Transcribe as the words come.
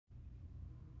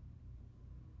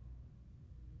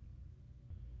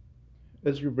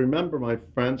As you remember, my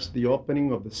friends, the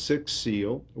opening of the sixth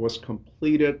seal was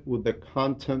completed with the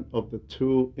content of the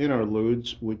two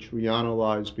interludes which we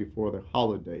analyzed before the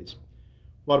holidays.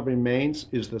 What remains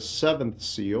is the seventh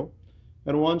seal,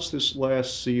 and once this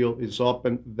last seal is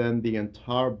opened, then the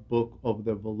entire book of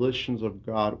the volitions of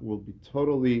God will be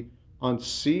totally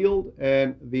unsealed,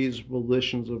 and these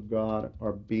volitions of God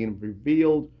are being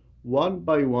revealed one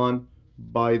by one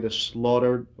by the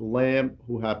slaughtered lamb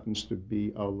who happens to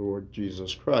be our Lord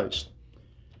Jesus Christ.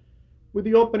 With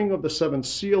the opening of the seventh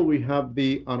seal, we have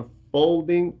the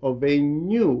unfolding of a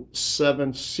new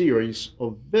seven series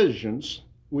of visions,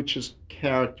 which is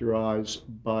characterized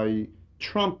by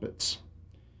trumpets.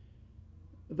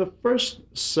 The first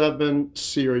seven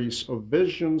series of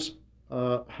visions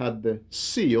had the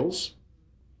seals.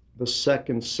 The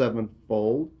second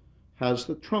sevenfold has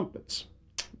the trumpets.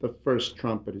 The first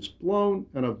trumpet is blown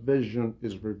and a vision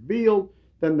is revealed.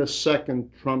 Then the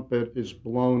second trumpet is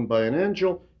blown by an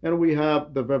angel, and we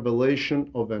have the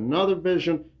revelation of another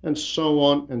vision, and so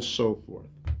on and so forth.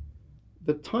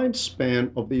 The time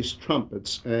span of these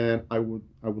trumpets, and I would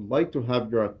like to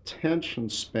have your attention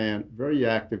span very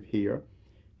active here.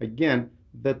 Again,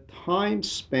 the time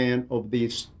span of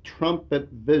these trumpet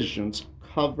visions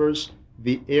covers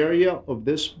the area of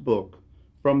this book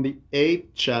from the 8th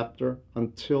chapter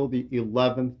until the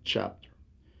 11th chapter.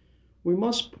 We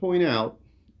must point out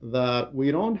that we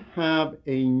don't have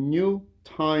a new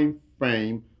time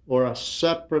frame or a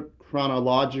separate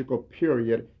chronological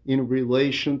period in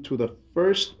relation to the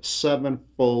first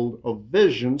sevenfold of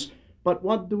visions, but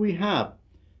what do we have?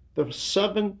 The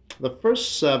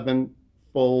first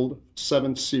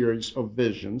seven series of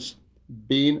visions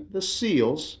being the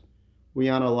seals. We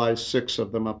analyzed six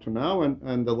of them up to now,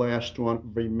 and the last one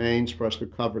remains for us to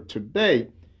cover today.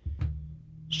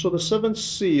 So the seven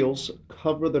seals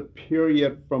cover the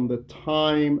period from the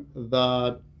time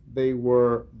that they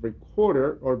were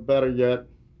recorded, or better yet,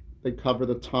 they cover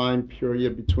the time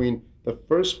period between the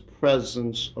first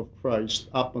presence of Christ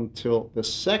up until the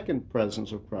second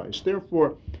presence of Christ.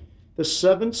 Therefore, the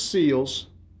seven seals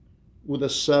with the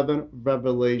seven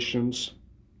revelations,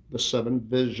 the seven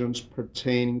visions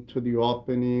pertaining to the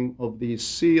opening of these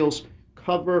seals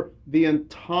cover the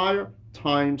entire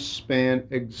time span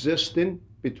existing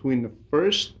between the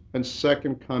first and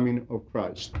second coming of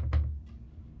Christ.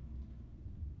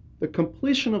 The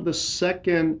completion of the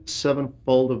second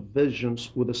sevenfold of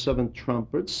visions with the seven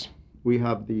trumpets. We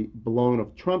have the blown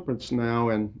of trumpets now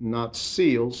and not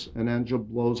seals. An angel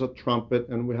blows a trumpet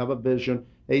and we have a vision.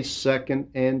 A second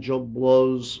angel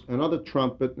blows another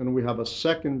trumpet and we have a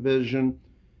second vision.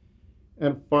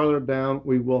 And farther down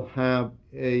we will have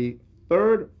a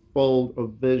third fold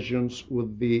of visions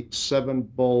with the seven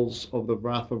bowls of the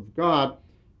wrath of God.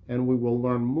 And we will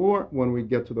learn more when we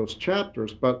get to those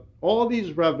chapters. But all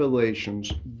these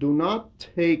revelations do not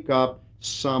take up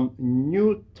some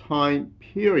new time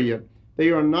period. They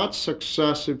are not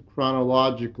successive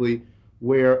chronologically,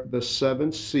 where the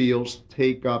seven seals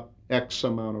take up X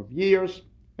amount of years,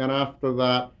 and after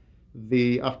that,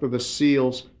 after the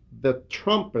seals, the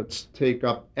trumpets take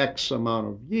up X amount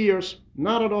of years.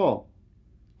 Not at all.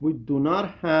 We do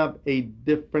not have a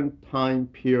different time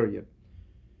period.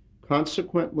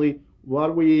 Consequently,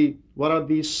 what are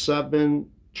these seven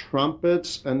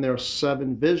trumpets and their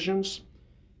seven visions?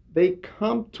 They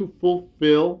come to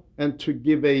fulfill and to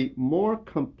give a more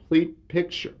complete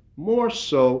picture, more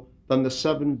so than the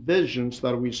seven visions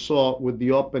that we saw with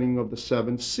the opening of the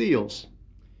seven seals.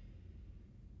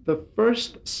 The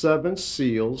first seven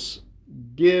seals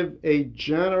give a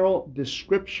general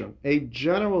description, a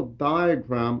general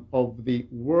diagram of the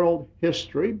world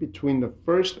history between the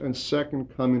first and second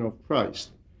coming of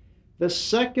Christ. The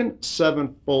second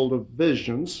sevenfold of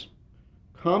visions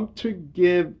come to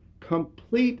give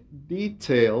complete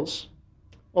details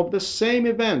of the same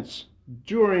events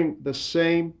during the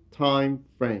same time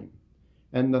frame.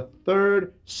 And the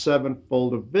third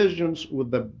sevenfold of visions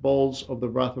with the bowls of the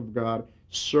wrath of God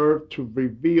serve to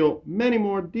reveal many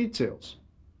more details.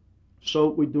 So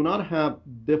we do not have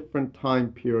different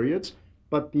time periods,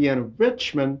 but the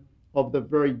enrichment of the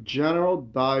very general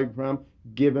diagram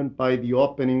given by the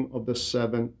opening of the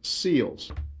seven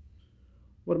seals.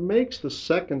 What makes the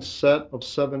second set of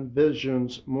seven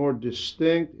visions more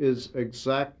distinct is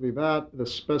exactly that, the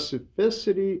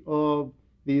specificity of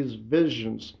these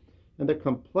visions and the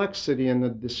complexity and the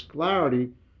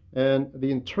disclarity, and the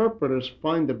interpreters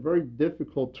find it very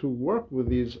difficult to work with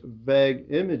these vague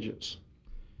images.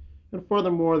 And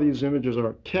furthermore, these images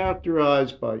are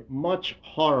characterized by much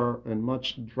horror and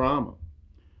much drama.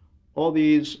 All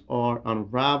these are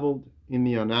unraveled in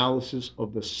the analysis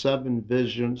of the seven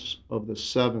visions of the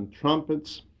seven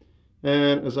trumpets.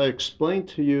 And as I explained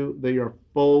to you, they are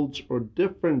folds or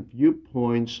different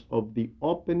viewpoints of the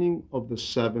opening of the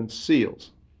seven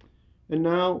seals. And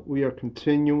now we are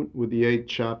continuing with the 8th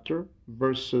chapter,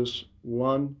 verses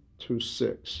 1 to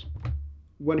 6.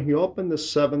 When he opened the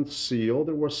seventh seal,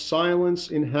 there was silence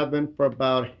in heaven for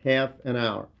about half an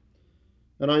hour.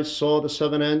 And I saw the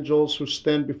seven angels who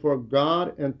stand before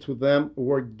God, and to them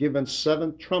were given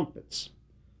seven trumpets.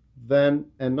 Then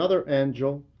another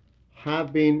angel,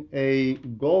 having a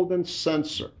golden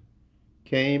censer,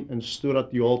 came and stood at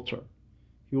the altar.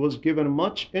 He was given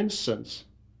much incense,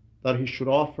 that he should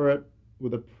offer it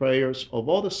with the prayers of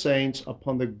all the saints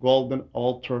upon the golden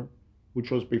altar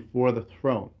which was before the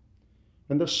throne.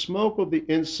 And the smoke of the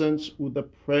incense with the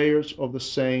prayers of the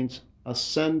saints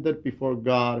ascended before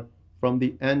God from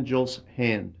the angel's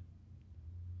hand.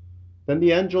 Then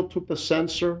the angel took the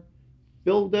censer,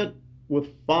 filled it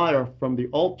with fire from the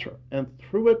altar, and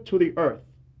threw it to the earth.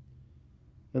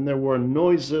 And there were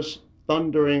noises,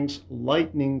 thunderings,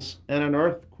 lightnings, and an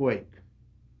earthquake.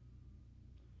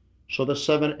 So the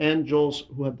seven angels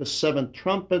who had the seven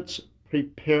trumpets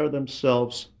prepared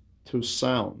themselves to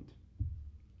sound.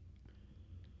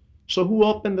 So who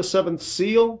opened the seventh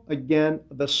seal? Again,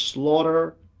 the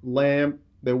slaughter lamb,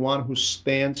 the one who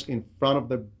stands in front of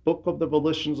the book of the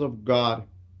volitions of God,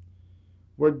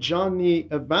 where John the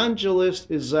Evangelist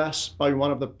is asked by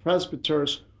one of the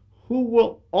presbyters, who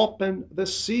will open the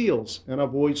seals? And a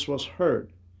voice was heard,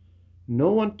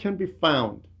 no one can be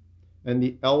found. And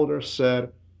the elder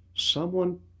said,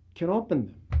 someone can open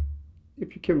them.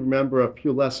 If you can remember a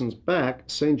few lessons back,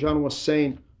 St. John was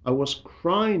saying, I was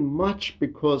crying much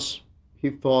because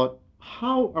he thought,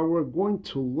 how are we going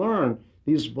to learn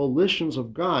these volitions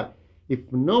of God if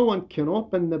no one can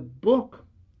open the book?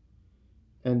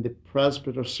 And the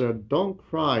presbyter said, don't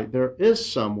cry, there is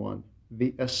someone,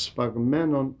 the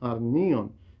esphagmenon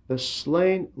arnion, the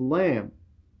slain lamb.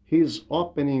 He's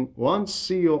opening one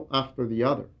seal after the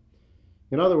other.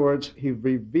 In other words, he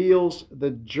reveals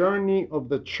the journey of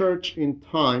the church in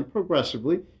time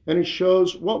progressively, and he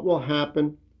shows what will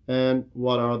happen and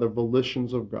what are the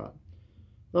volitions of God.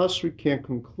 Thus, we can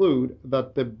conclude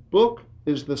that the book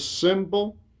is the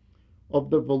symbol of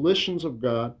the volitions of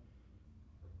God,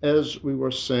 as we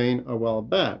were saying a while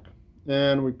back.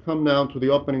 And we come now to the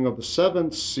opening of the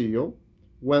seventh seal.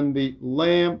 When the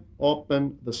Lamb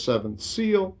opened the seventh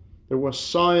seal, there was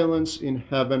silence in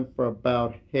heaven for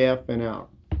about half an hour.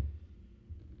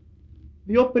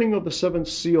 The opening of the seventh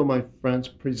seal, my friends,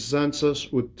 presents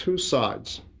us with two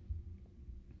sides.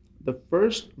 The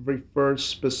first refers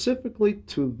specifically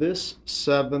to this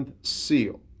seventh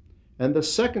seal, and the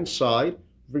second side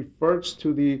refers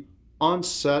to the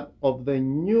onset of the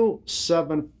new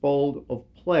sevenfold of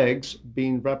plagues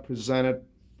being represented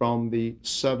from the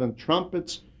seven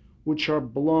trumpets, which are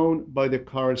blown by the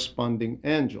corresponding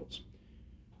angels.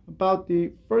 About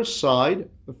the first side,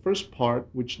 the first part,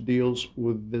 which deals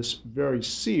with this very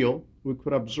seal, we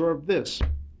could observe this.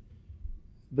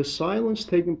 The silence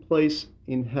taking place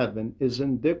in heaven is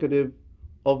indicative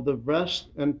of the rest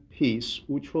and peace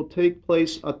which will take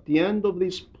place at the end of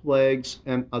these plagues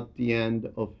and at the end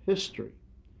of history.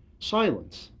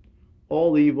 Silence.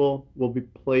 All evil will be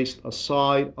placed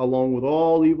aside along with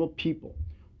all evil people.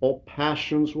 All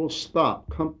passions will stop.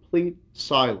 Complete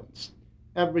silence.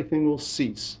 Everything will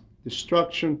cease.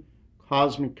 Destruction,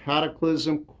 cosmic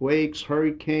cataclysm, quakes,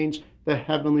 hurricanes, the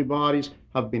heavenly bodies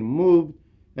have been moved,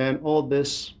 and all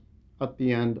this at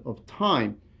the end of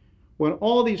time. When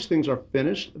all these things are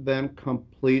finished, then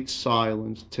complete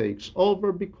silence takes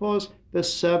over, because the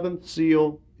seventh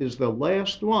seal is the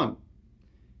last one.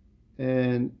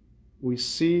 And we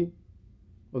see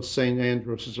what St.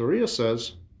 Andrew of Caesarea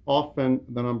says, often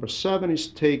the number 7 is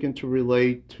taken to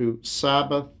relate to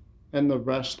Sabbath and the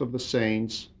rest of the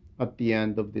saints at the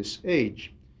end of this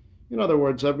age. In other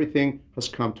words, everything has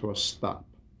come to a stop.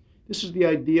 This is the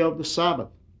idea of the Sabbath.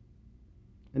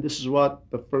 And this is what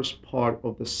the first part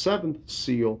of the seventh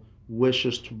seal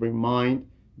wishes to remind,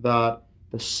 that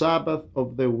the Sabbath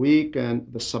of the week and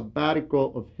the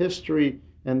sabbatical of history,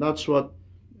 and that's what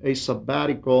a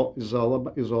sabbatical is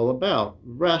all about.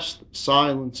 Rest,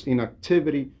 silence,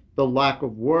 inactivity, the lack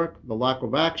of work, the lack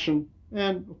of action,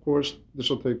 and of course this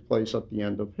will take place at the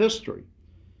end of history.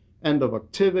 End of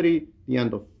activity, the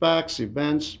end of facts,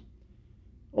 events.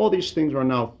 All these things are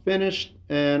now finished,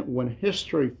 and when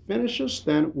history finishes,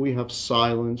 then we have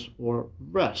silence or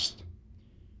rest.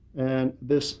 And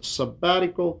this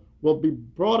sabbatical will be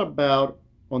brought about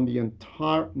on the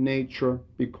entire nature,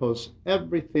 because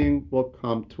everything will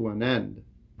come to an end.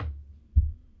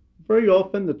 Very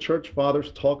often the church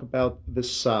fathers talk about the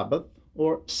Sabbath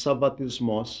or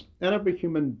Sabbatismos, and every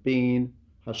human being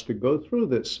has to go through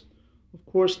this. Of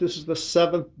course, this is the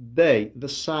seventh day, the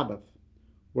Sabbath,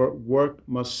 where work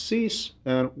must cease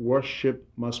and worship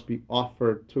must be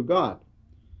offered to God.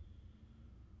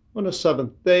 On the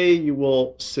seventh day, you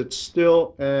will sit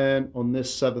still, and on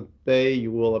this seventh day,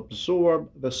 you will absorb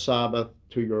the Sabbath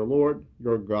to your Lord,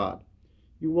 your God.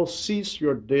 You will cease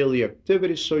your daily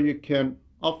activities so you can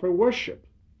offer worship.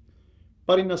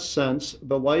 But in a sense,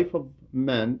 the life of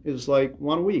man is like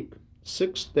 1 week.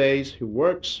 6 days he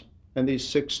works, and these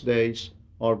 6 days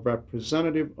are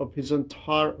representative of his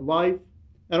entire life.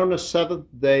 And on the seventh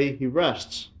day he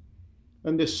rests.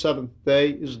 And this seventh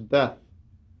day is death,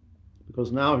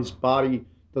 because now his body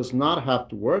does not have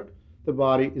to work. The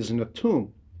body is in a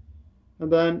tomb.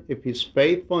 And then, if he's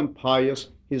faithful and pious,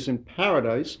 he's in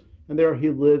paradise, and there he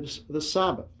lives the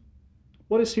Sabbath.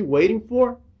 What is he waiting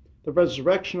for? The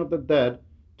resurrection of the dead,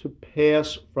 to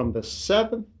pass from the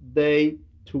seventh day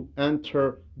to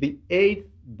enter the eighth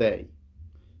day.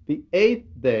 The eighth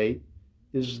day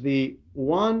is the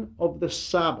one of the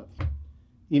Sabbath,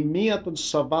 Imiaton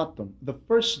Sabbaton, the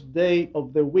first day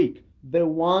of the week, the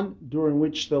one during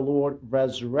which the Lord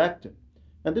resurrected.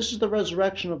 And this is the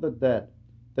resurrection of the dead.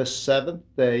 The seventh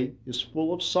day is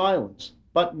full of silence,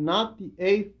 but not the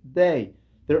eighth day.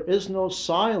 There is no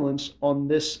silence on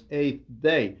this eighth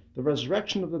day. The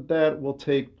resurrection of the dead will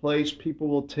take place. People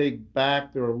will take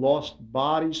back their lost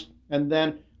bodies, and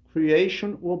then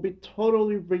creation will be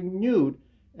totally renewed,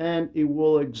 and it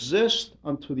will exist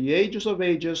unto the ages of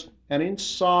ages. And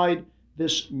inside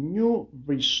this new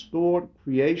restored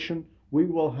creation, we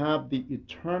will have the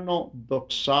eternal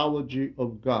doxology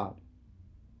of God.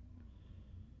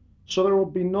 So there will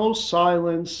be no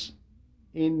silence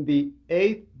in the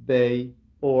eighth day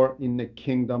or in the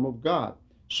kingdom of God.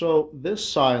 So this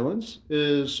silence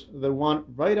is the one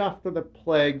right after the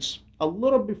plagues, a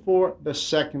little before the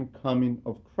second coming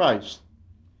of Christ,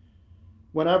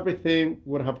 when everything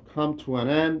would have come to an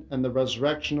end and the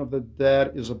resurrection of the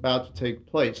dead is about to take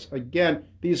place. Again,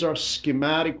 these are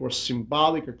schematic or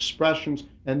symbolic expressions,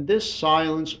 and this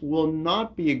silence will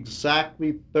not be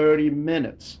exactly 30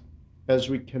 minutes, as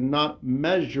we cannot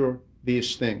measure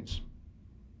these things.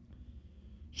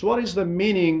 So what is the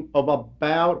meaning of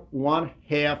about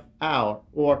 1/2 hour,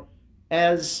 or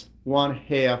as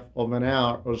 1/2 of an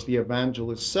hour, as the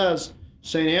evangelist says?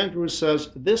 St. Andrew says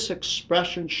this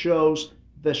expression shows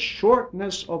the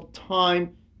shortness of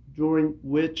time during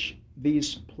which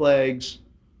these plagues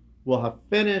will have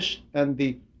finished, and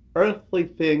the earthly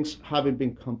things having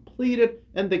been completed,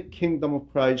 and the kingdom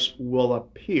of Christ will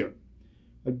appear.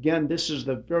 Again, this is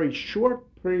the very short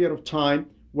period of time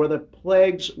where the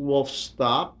plagues will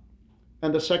stop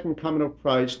and the second coming of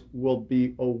Christ will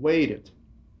be awaited.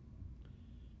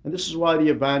 And this is why the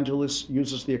evangelist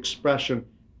uses the expression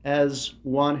as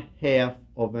 1/2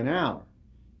 of an hour.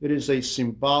 It is a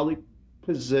symbolic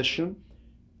position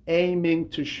aiming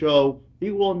to show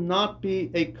it will not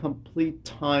be a complete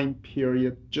time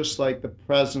period, just like the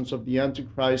presence of the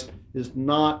Antichrist is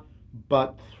not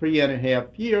but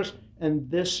 3.5 years.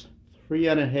 And this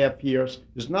 3.5 years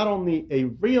is not only a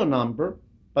real number,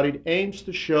 but it aims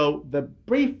to show the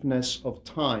briefness of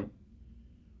time.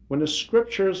 When the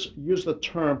scriptures use the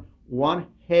term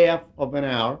 1/2 of an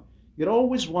hour, it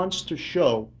always wants to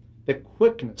show the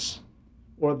quickness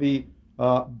or the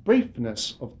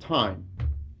briefness of time.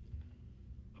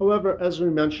 However, as we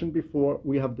mentioned before,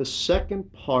 we have the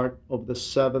second part of the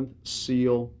seventh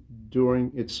seal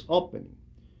during its opening.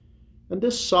 And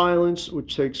this silence,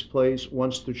 which takes place,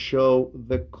 wants to show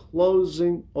the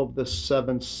closing of the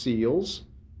seven seals,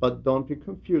 but don't be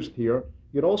confused here.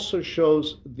 It also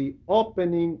shows the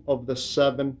opening of the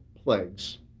seven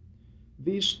plagues.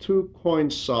 These two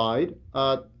coincide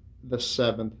at the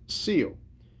seventh seal.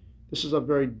 This is a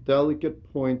very delicate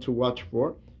point to watch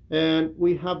for. And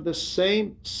we have the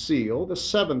same seal, the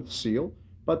seventh seal,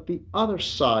 but the other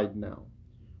side now,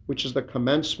 which is the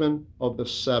commencement of the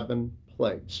seven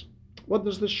plagues. What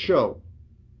does this show?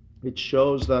 It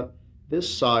shows that this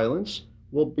silence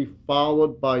will be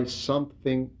followed by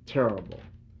something terrible.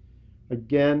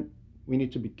 Again, we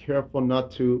need to be careful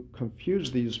not to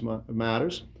confuse these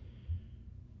matters.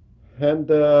 And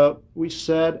we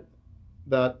said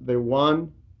that the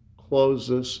one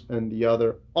closes and the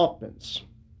other opens.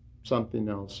 Something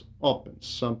else opens.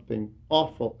 Something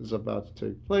awful is about to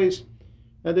take place.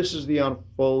 And this is the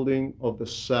unfolding of the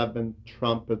seven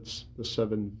trumpets, the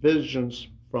seven visions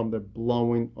from the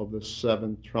blowing of the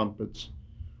seven trumpets,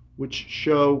 which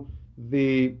show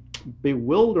the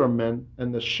bewilderment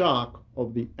and the shock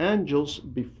of the angels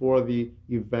before the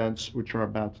events which are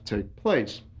about to take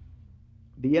place.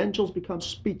 The angels become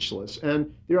speechless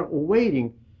and they are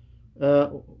awaiting uh,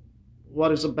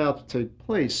 what is about to take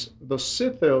place. The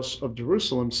Sithos of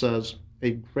Jerusalem says,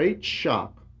 a great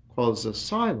shock causes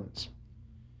silence.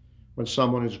 When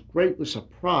someone is greatly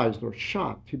surprised or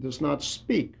shocked, he does not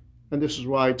speak. And this is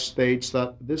why it states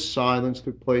that this silence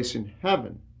took place in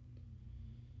heaven.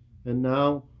 And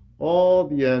now all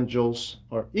the angels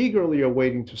are eagerly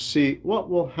awaiting to see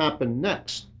what will happen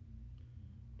next.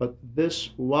 But this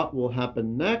what will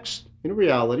happen next, in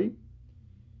reality,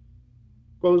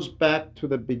 goes back to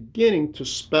the beginning to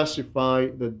specify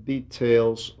the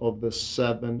details of the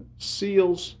seven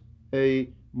seals, a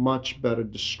much better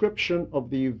description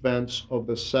of the events of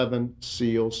the seven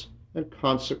seals, and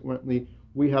consequently,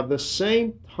 we have the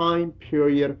same time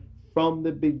period from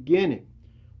the beginning.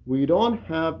 We don't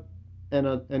have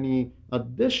any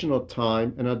additional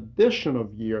time, an addition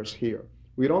of years here.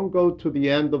 We don't go to the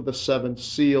end of the seven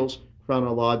seals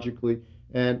chronologically,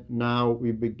 and now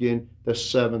we begin the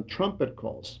seven trumpet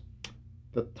calls.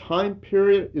 The time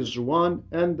period is one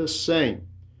and the same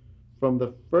from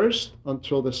the first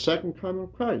until the second coming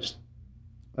of Christ.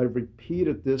 I've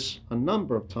repeated this a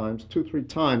number of times, 2, 3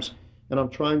 times, and I'm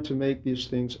trying to make these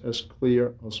things as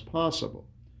clear as possible.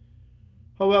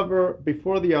 However,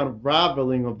 before the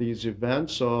unraveling of these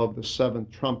events of the seven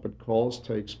trumpet calls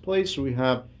takes place, we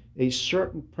have a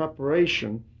certain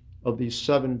preparation of these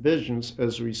seven visions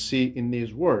as we see in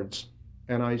these words.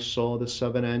 And I saw the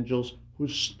seven angels who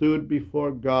stood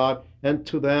before God, and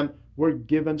to them were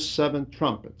given seven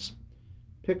trumpets.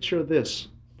 Picture this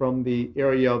from the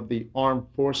area of the armed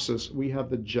forces. We have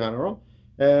the general,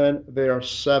 and there are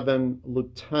seven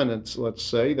lieutenants, let's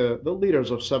say, the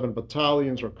leaders of seven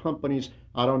battalions or companies.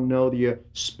 I don't know the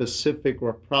specific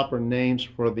or proper names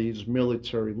for these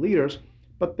military leaders,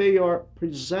 but they are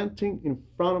presenting in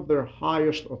front of their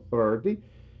highest authority,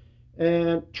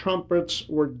 and trumpets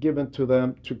were given to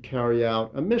them to carry out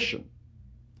a mission.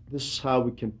 This is how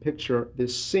we can picture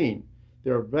this scene. They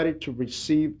are ready to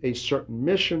receive a certain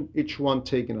mission, each one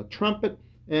taking a trumpet,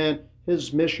 and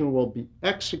his mission will be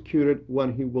executed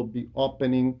when he will be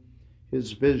opening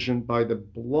his vision by the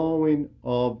blowing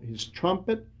of his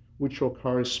trumpet, which will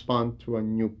correspond to a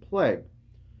new plague.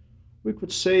 We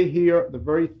could say here the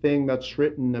very thing that's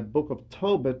written in the book of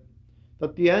Tobit,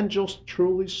 that the angels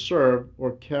truly serve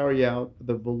or carry out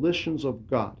the volitions of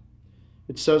God.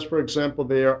 It says, for example,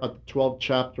 there at the 12th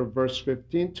chapter, verse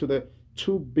 15, to the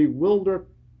two bewildered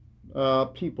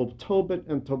people, Tobit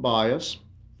and Tobias,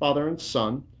 father and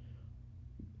son,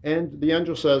 and the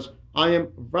angel says, I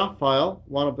am Raphael,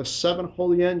 one of the seven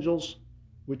holy angels,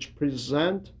 which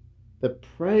present the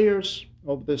prayers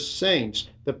of the saints,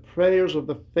 the prayers of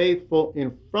the faithful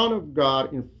in front of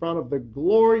God, in front of the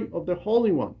glory of the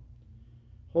Holy One.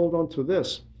 Hold on to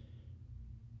this.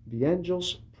 The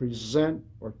angels present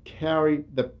or carry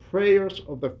the prayers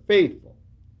of the faithful.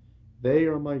 They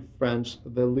are, my friends,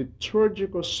 the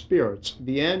liturgical spirits,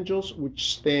 the angels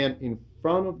which stand in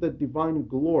front of the divine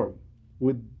glory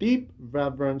with deep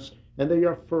reverence, and they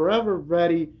are forever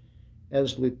ready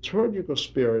as liturgical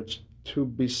spirits to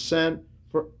be sent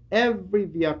for every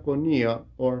diaconia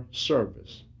or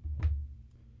service.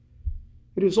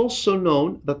 It is also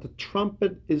known that the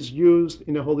trumpet is used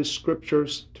in the Holy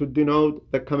Scriptures to denote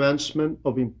the commencement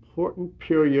of important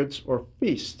periods or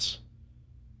feasts.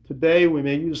 Today, we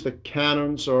may use the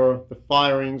cannons or the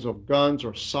firings of guns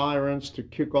or sirens to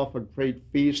kick off a great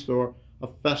feast or a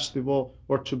festival,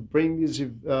 or to bring these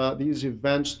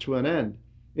events to an end.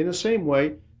 In the same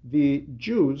way, the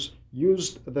Jews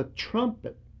used the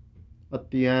trumpet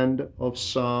at the end of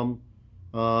some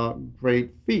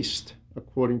great feast,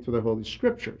 according to the Holy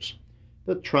Scriptures.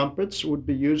 The trumpets would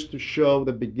be used to show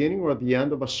the beginning or the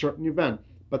end of a certain event,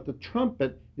 but the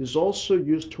trumpet is also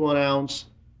used to announce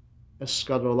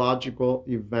eschatological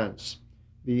events,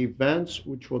 the events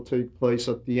which will take place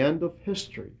at the end of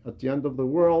history, at the end of the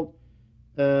world,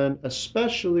 and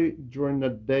especially during the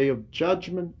day of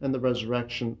judgment and the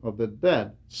resurrection of the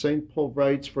dead. St. Paul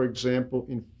writes, for example,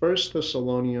 in 1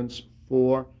 Thessalonians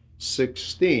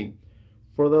 4:16,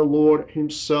 for the Lord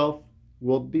himself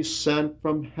will descend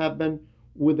from heaven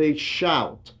with a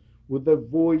shout, with the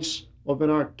voice of an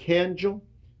archangel,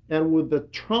 and with the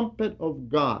trumpet of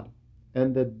God,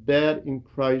 and the dead in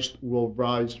Christ will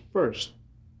rise first.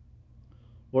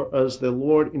 Or as the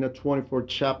Lord in the 24th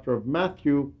chapter of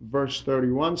Matthew, verse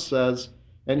 31 says,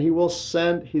 and he will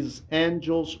send his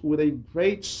angels with a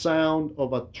great sound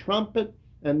of a trumpet,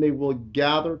 and they will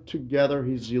gather together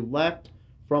his elect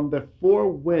from the four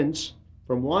winds,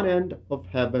 from one end of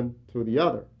heaven to the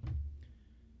other.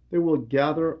 They will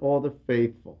gather all the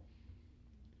faithful.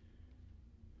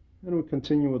 And we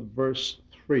continue with verse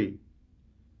 3.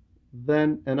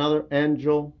 Then another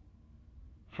angel,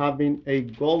 having a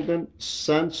golden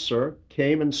censer,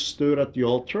 came and stood at the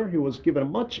altar. He was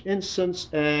given much incense,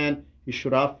 and he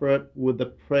should offer it with the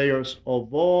prayers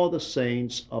of all the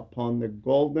saints upon the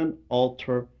golden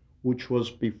altar which was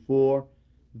before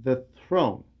the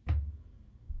throne.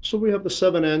 So we have the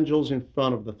seven angels in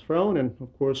front of the throne, and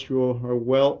of course you are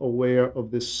well aware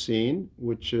of this scene,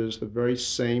 which is the very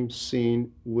same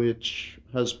scene which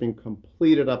has been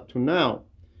completed up to now.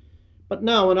 But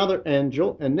now another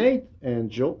angel, an eighth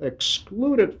angel,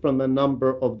 excluded from the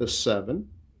number of the seven,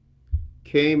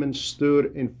 came and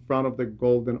stood in front of the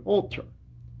golden altar.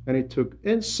 And he took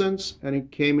incense, and he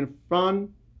came in front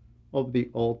of the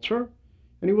altar,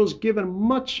 and he was given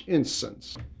much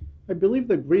incense. I believe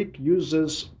the Greek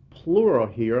uses plural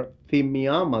here,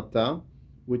 thymiamata,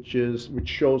 which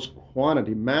shows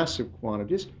quantity, massive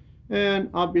quantities. And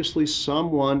obviously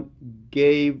someone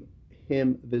gave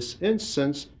him this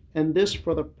incense, and this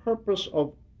for the purpose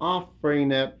of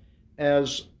offering it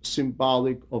as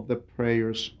symbolic of the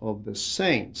prayers of the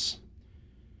saints.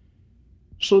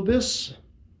 So this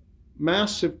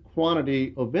massive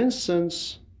quantity of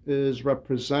incense is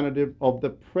representative of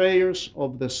the prayers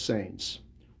of the saints.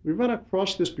 We ran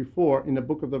across this before in the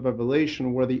book of the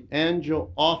Revelation, where the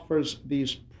angel offers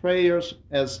these prayers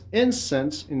as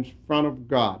incense in front of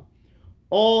God,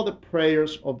 all the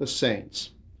prayers of the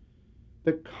saints.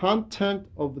 The content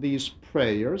of these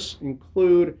prayers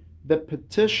include the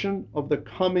petition of the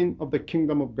coming of the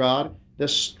kingdom of God, the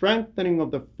strengthening of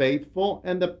the faithful,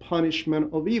 and the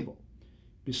punishment of evil.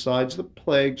 Besides the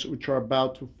plagues which are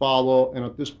about to follow, and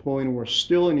at this point we're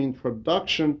still in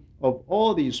introduction of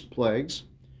all these plagues,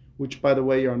 which by the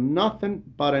way are nothing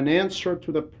but an answer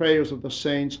to the prayers of the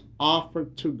saints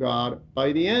offered to God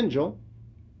by the angel.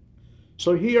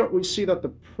 So here we see that the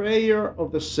prayer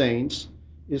of the saints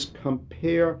is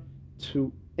compared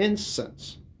to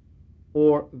incense,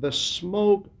 or the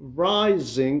smoke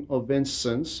rising of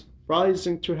incense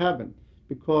rising to heaven,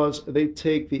 because they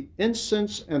take the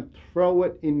incense and throw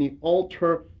it in the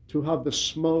altar to have the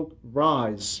smoke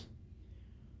rise.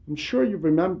 I'm sure you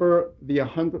remember the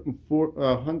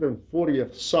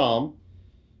 140th Psalm,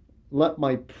 let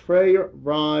my prayer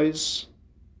rise,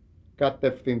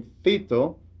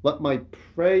 catephincito, let my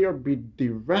prayer be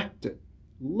directed,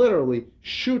 literally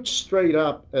shoot straight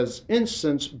up as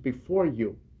incense before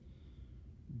you.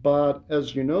 But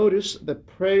as you notice, the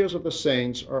prayers of the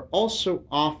saints are also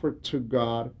offered to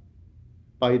God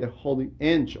by the holy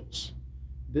angels.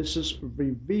 This is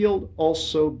revealed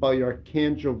also by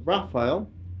Archangel Raphael,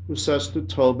 who says to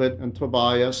Tobit and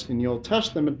Tobias in the Old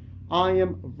Testament, I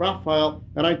am Raphael,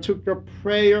 and I took your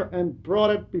prayer and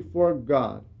brought it before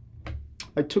God.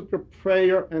 I took your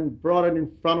prayer and brought it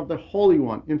in front of the Holy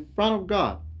One, in front of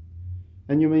God.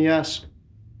 And you may ask,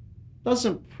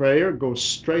 doesn't prayer go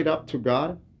straight up to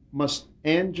God? Must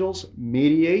angels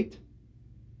mediate?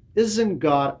 Isn't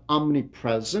God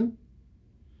omnipresent?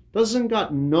 Doesn't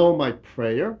God know my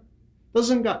prayer?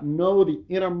 Doesn't God know the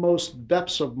innermost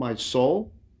depths of my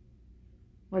soul?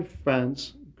 My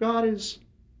friends, God is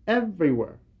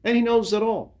everywhere, and he knows it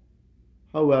all.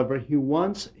 However, he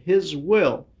wants his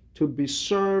will to be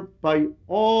served by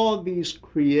all these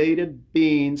created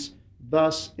beings.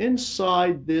 Thus,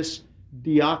 inside this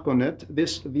diaconate,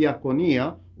 this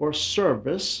diaconia, or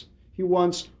service, he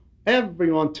wants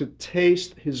everyone to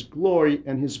taste his glory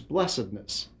and his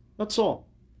blessedness. That's all.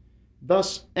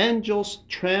 Thus, angels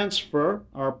transfer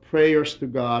our prayers to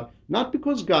God, not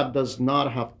because God does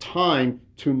not have time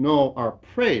to know our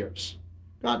prayers.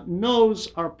 God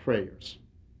knows our prayers.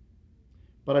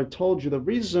 But I told you the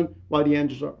reason why the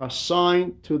angels are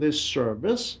assigned to this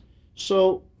service,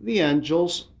 so the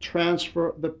angels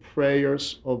transfer the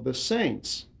prayers of the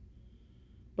saints.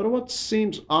 But what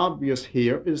seems obvious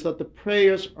here is that the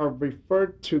prayers are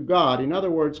referred to God. In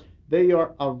other words, they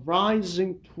are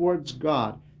arising towards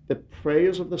God. The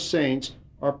prayers of the saints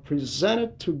are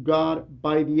presented to God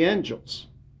by the angels.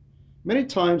 Many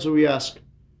times we ask,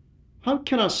 how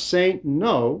can a saint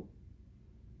know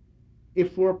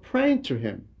if we're praying to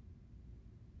him?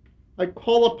 I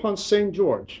call upon St.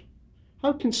 George.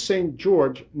 How can St.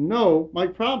 George know my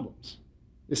problems?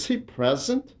 Is he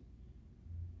present?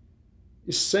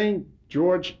 Is St.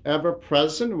 George ever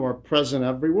present or present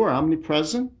everywhere,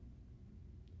 omnipresent?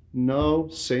 No,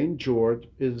 St. George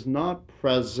is not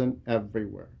present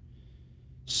everywhere.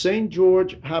 St.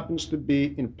 George happens to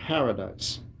be in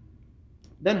paradise.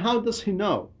 Then how does he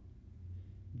know?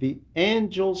 The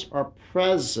angels are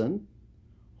present,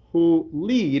 who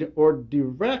lead or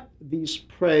direct these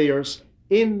prayers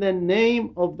in the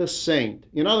name of the saint.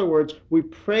 In other words, we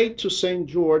pray to St.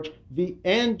 George, the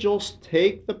angels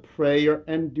take the prayer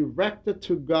and direct it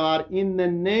to God in the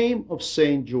name of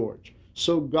St. George.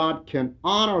 So God can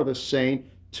honor the saint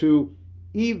to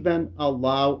even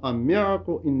allow a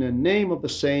miracle in the name of the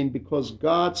saint, because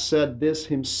God said this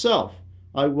himself,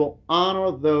 I will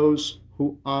honor those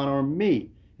who honor me.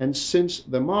 And since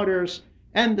the martyrs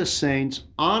and the saints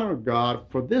honor God,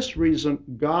 for this reason,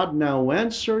 God now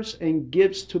answers and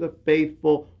gives to the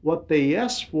faithful what they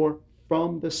ask for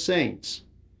from the saints.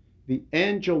 The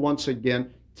angel once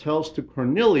again tells to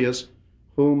Cornelius,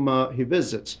 whom he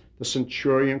visits, the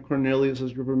centurion Cornelius,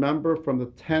 as you remember from the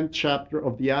 10th chapter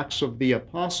of the Acts of the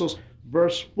Apostles,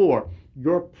 verse 4,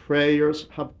 your prayers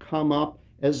have come up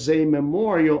as a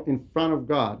memorial in front of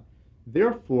God.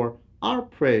 Therefore, our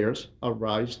prayers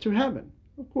arise to heaven.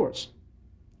 Of course,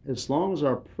 as long as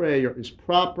our prayer is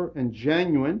proper and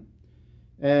genuine,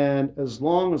 and as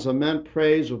long as a man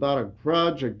prays without a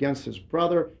grudge against his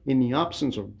brother, in the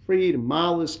absence of greed,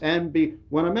 malice, envy,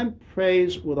 when a man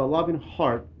prays with a loving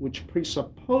heart, which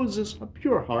presupposes a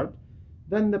pure heart,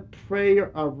 then the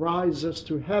prayer arises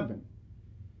to heaven.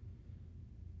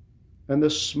 And the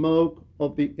smoke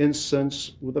of the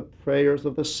incense with the prayers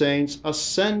of the saints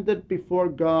ascended before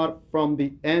God from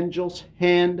the angel's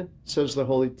hand, says the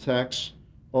holy text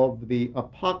of the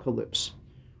Apocalypse.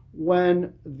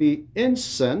 When the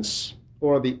incense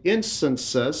or the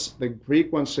incenses, the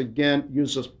Greek once again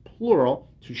uses plural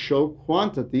to show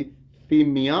quantity,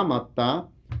 thimiamata,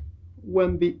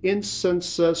 when the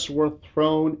incenses were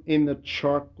thrown in the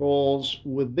charcoals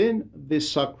within the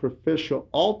sacrificial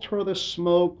altar, the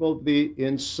smoke of the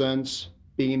incense,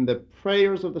 being the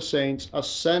prayers of the saints,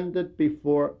 ascended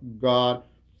before God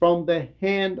from the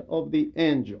hand of the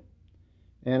angel.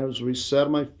 And as we said,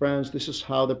 my friends, this is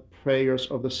how the prayers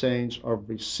of the saints are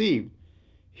received.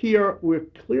 Here we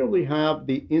clearly have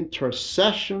the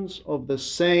intercessions of the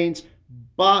saints,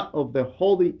 but of the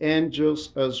holy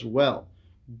angels as well.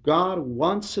 God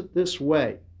wants it this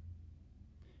way.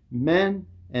 Men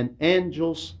and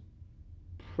angels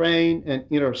praying and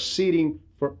interceding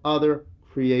for other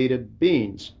created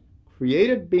beings.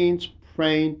 Created beings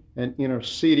praying and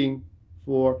interceding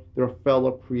for their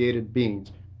fellow created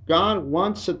beings. God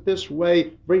wants it this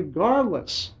way,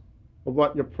 regardless of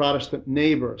what your Protestant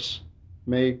neighbors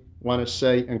may want to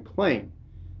say and claim.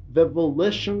 The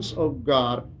volitions of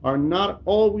God are not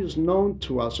always known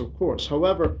to us, of course.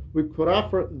 However, we could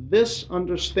offer this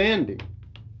understanding.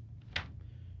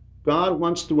 God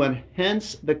wants to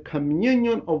enhance the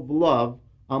communion of love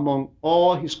among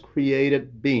all his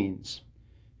created beings.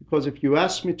 Because if you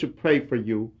ask me to pray for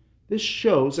you, this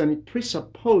shows and it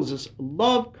presupposes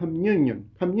love communion,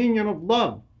 communion of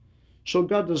love. So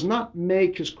God does not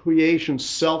make his creation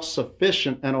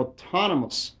self-sufficient and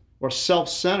autonomous or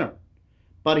self-centered,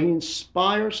 but he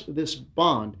inspires this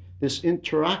bond, this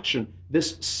interaction,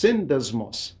 this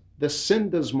syndesmos, the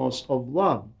syndesmos of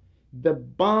love, the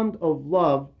bond of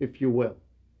love, if you will.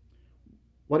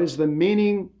 What is the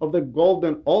meaning of the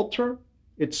golden altar?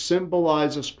 It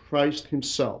symbolizes Christ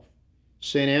himself.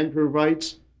 St. Andrew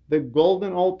writes, the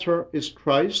golden altar is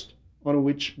Christ, on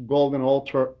which golden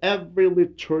altar every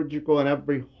liturgical and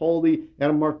every holy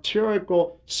and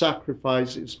martyrical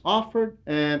sacrifice is offered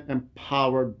and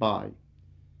empowered by.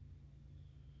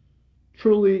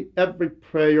 Truly, every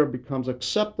prayer becomes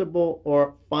acceptable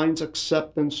or finds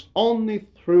acceptance only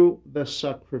through the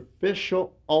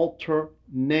sacrificial altar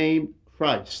named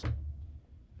Christ.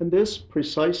 And this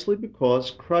precisely because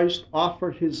Christ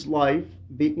offered his life,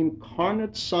 the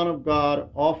incarnate Son of God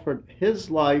offered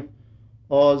his life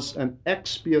as an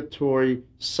expiatory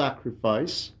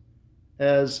sacrifice,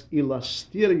 as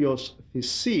elasterios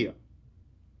thisia.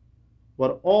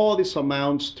 What all this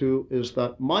amounts to is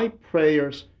that my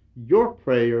prayers, your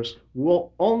prayers,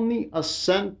 will only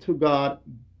ascend to God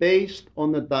based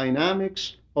on the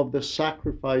dynamics of the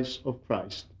sacrifice of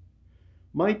Christ.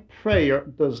 My prayer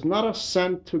does not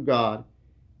ascend to God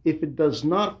if it does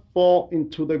not fall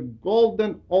into the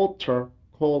golden altar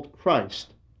called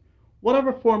Christ.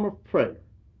 Whatever form of prayer,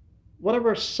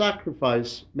 whatever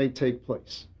sacrifice may take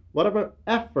place, whatever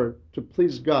effort to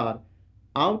please God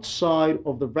outside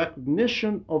of the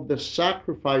recognition of the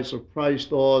sacrifice of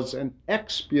Christ as an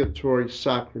expiatory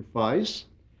sacrifice,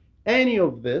 any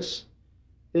of this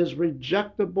is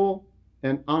rejectable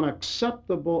and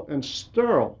unacceptable and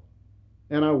sterile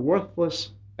and a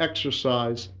worthless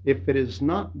exercise if it is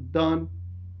not done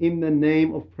in the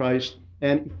name of Christ,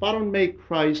 and if I don't make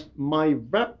Christ my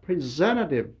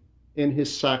representative in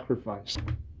his sacrifice.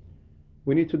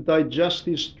 We need to digest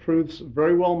these truths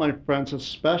very well, my friends,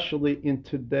 especially in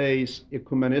today's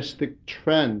ecumenistic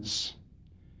trends.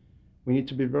 We need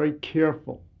to be very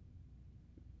careful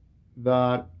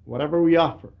that whatever we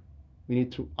offer, we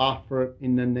need to offer it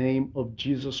in the name of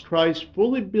Jesus Christ,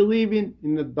 fully believing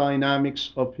in the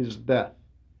dynamics of his death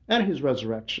and his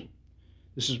resurrection.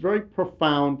 This is very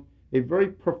profound, a very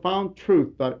profound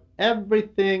truth that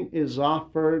everything is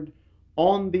offered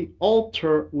on the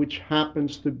altar, which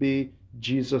happens to be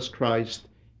Jesus Christ,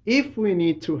 if we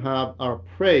need to have our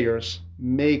prayers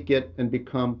make it and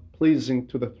become pleasing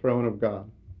to the throne of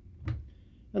God.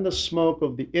 And the smoke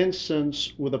of the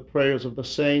incense with the prayers of the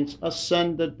saints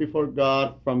ascended before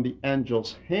God from the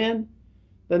angel's hand.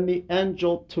 Then the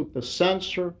angel took the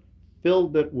censer,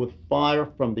 filled it with fire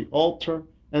from the altar,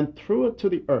 and threw it to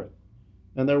the earth.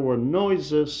 And there were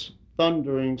noises,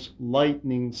 thunderings,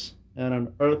 lightnings, and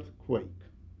an earthquake.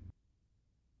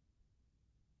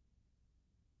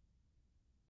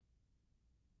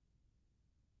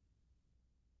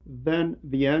 Then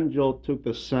the angel took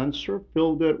the censer,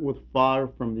 filled it with fire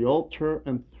from the altar,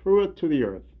 and threw it to the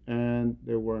earth. And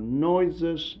there were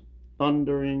noises,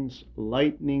 thunderings,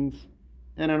 lightnings,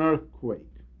 and an earthquake.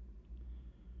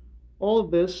 All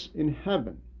this in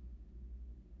heaven.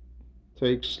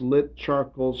 Takes lit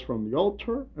charcoals from the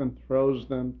altar and throws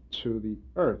them to the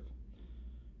earth.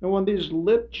 And when these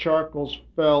lit charcoals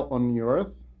fell on the earth,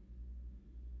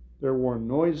 there were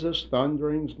noises,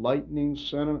 thunderings,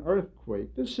 lightnings, and an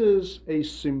earthquake. This is a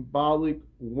symbolic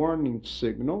warning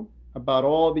signal about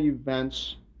all the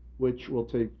events which will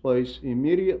take place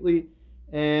immediately,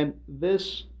 and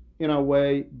this, in a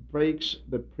way, breaks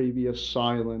the previous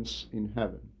silence in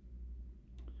heaven.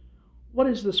 What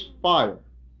is this fire?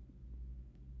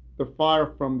 The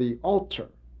fire from the altar.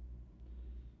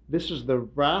 This is the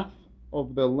wrath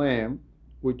of the Lamb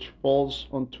which falls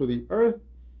onto the earth,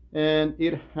 and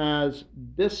it has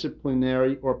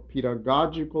disciplinary or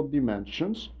pedagogical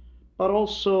dimensions, but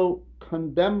also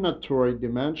condemnatory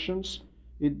dimensions.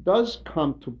 It does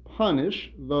come to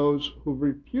punish those who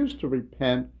refuse to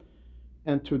repent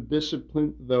and to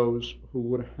discipline those who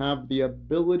would have the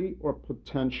ability or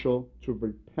potential to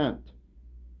repent.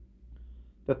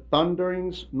 The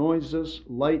thunderings, noises,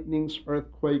 lightnings,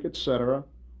 earthquake, etc.,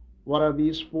 what are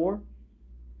these for?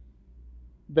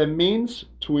 The means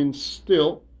to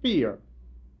instill fear.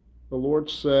 The Lord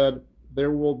said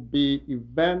there will be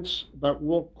events that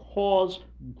will cause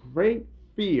great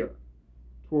fear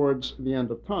towards the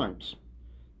end of times.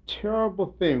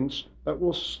 Terrible things that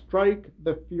will strike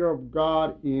the fear of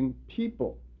God in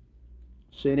people.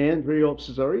 St. Andrew of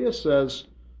Caesarea says,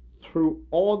 through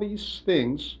all these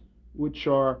things, which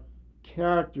are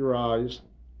characterized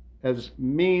as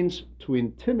means to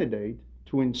intimidate,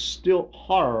 to instill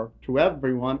horror to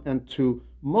everyone, and to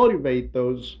motivate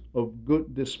those of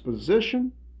good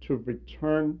disposition to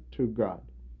return to God.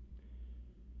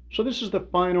 So this is the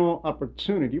final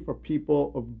opportunity for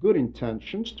people of good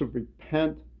intentions to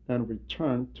repent and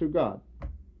return to God.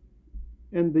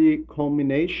 And the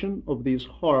culmination of these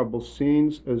horrible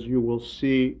scenes, as you will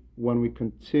see when we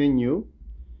continue,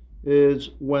 is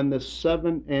when the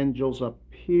seven angels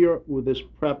appear with this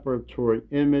preparatory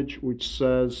image which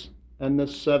says, and the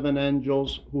seven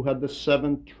angels who had the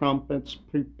seven trumpets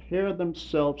prepare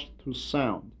themselves to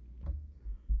sound.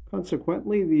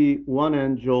 Consequently, the one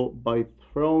angel, by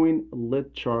throwing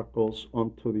lit charcoals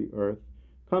onto the earth,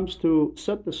 comes to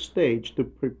set the stage to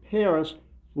prepare us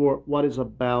for what is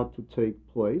about to take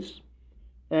place.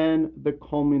 And the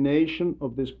culmination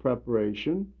of this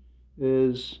preparation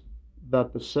is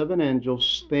that the seven angels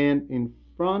stand in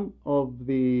front of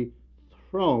the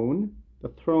throne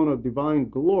of divine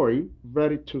glory,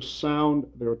 ready to sound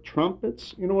their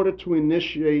trumpets in order to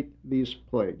initiate these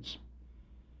plagues.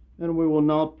 And we will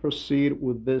now proceed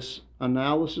with this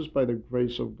analysis by the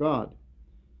grace of God.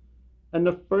 And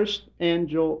the first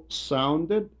angel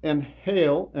sounded, and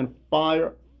hail and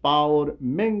fire followed,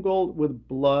 mingled with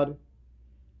blood,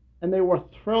 and they were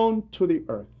thrown to the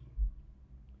earth.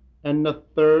 And the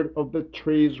third of the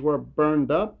trees were burned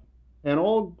up, and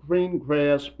all green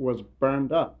grass was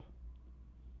burned up.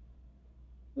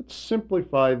 Let's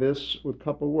simplify this with a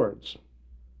couple words.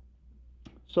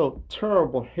 So,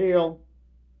 terrible hail,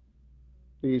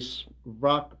 these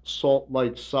rock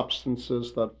salt-like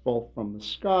substances that fall from the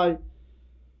sky,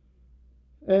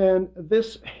 and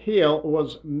this hail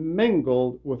was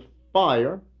mingled with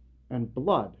fire and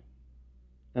blood.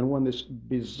 And when this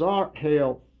bizarre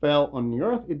hail fell on the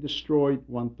earth, it destroyed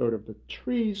 1/3 of the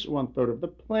trees, 1/3 of the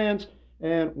plants,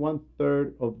 and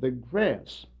 1/3 of the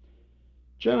grass.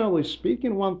 Generally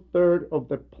speaking, 1/3 of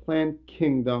the plant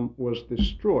kingdom was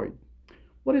destroyed.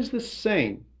 What is this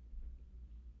saying?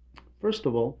 First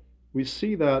of all, we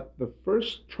see that the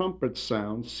first trumpet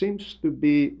sound seems to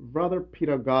be rather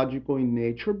pedagogical in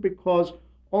nature because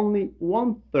only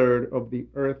one third of the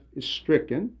earth is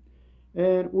stricken,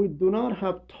 and we do not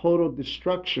have total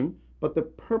destruction, but the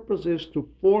purpose is to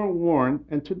forewarn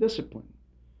and to discipline,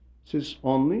 since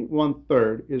only one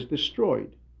third is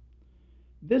destroyed.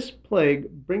 This plague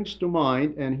brings to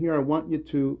mind, and here I want you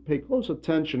to pay close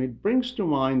attention, it brings to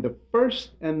mind the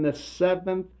first and the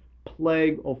seventh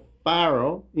plague of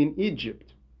Pharaoh in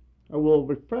Egypt. I will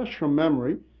refresh your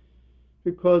memory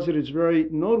because it is very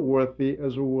noteworthy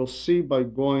as we will see by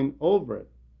going over it.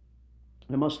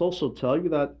 I must also tell you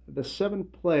that the seven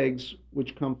plagues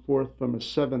which come forth from the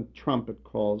seventh trumpet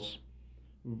calls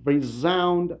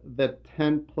resound the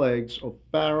 10 plagues of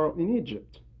Pharaoh in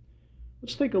Egypt.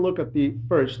 Let's take a look at the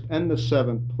first and the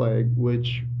seventh plague,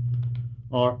 which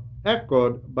are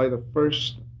echoed by the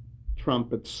first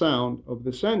trumpet sound of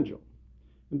this angel.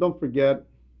 And don't forget,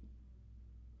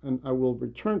 and I will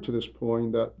return to this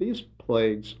point, that these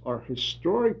plagues are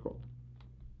historical.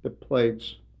 The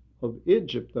plagues of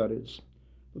Egypt, that is.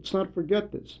 Let's not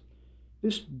forget this.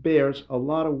 This bears a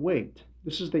lot of weight.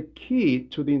 This is the key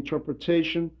to the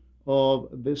interpretation of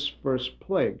this first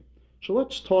plague. So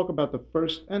let's talk about the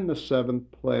first and the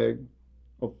seventh plague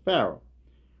of Pharaoh.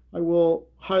 I will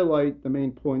highlight the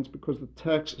main points because the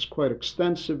text is quite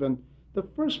extensive, and the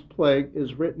first plague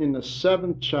is written in the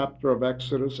 7th chapter of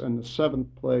Exodus, and the 7th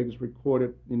plague is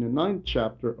recorded in the 9th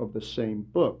chapter of the same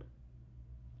book.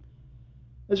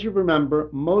 As you remember,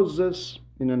 Moses,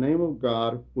 in the name of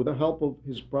God, with the help of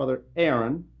his brother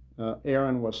Aaron,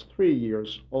 Aaron was 3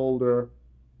 years older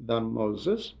than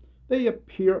Moses, they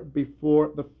appear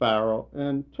before the Pharaoh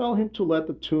and tell him to let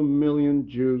the 2 million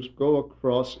Jews go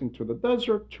across into the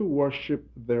desert to worship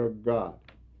their God.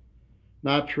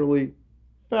 Naturally,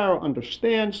 Pharaoh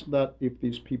understands that if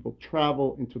these people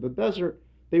travel into the desert,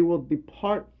 they will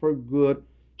depart for good,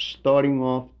 starting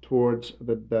off towards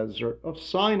the desert of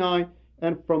Sinai,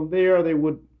 and from there they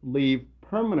would leave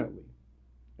permanently.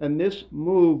 And this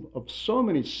move of so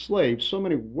many slaves, so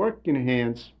many working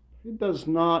hands, it does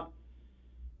not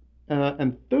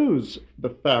enthuse the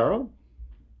Pharaoh,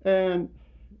 and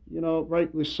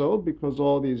rightly so, because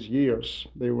all these years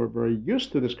they were very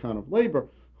used to this kind of labor.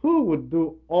 Who would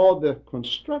do all the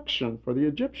construction for the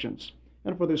Egyptians?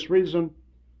 And for this reason,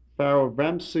 Pharaoh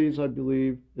Ramses, I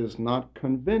believe, is not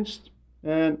convinced,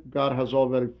 and God has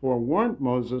already forewarned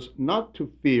Moses not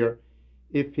to fear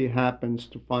if he happens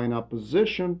to find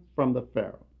opposition from the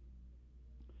Pharaoh.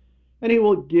 And he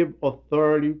will give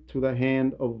authority to the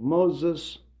hand of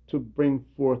Moses to bring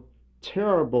forth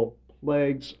terrible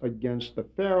plagues against the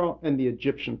Pharaoh and the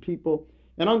Egyptian people.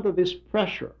 And under this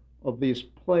pressure of these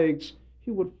plagues,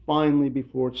 he would finally be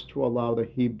forced to allow the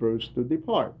Hebrews to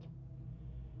depart.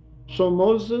 So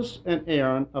Moses and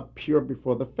Aaron appear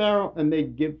before the Pharaoh, and they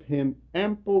give him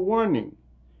ample warning.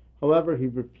 However, he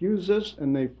refuses,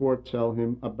 and they foretell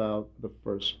him about the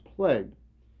first plague.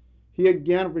 He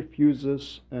again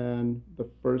refuses, and the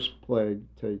first plague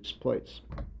takes place.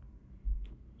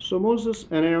 So Moses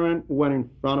and Aaron went in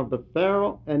front of the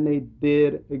Pharaoh, and they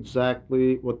did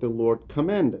exactly what the Lord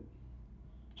commanded.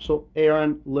 So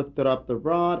Aaron lifted up the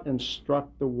rod and struck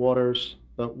the waters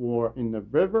that were in the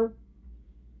river.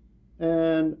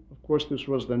 And of course, this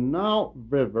was the Nile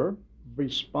River,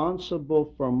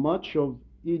 responsible for much of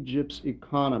Egypt's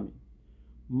economy.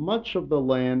 Much of the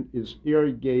land is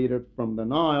irrigated from the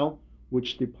Nile,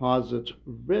 which deposits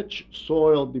rich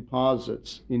soil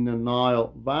deposits in the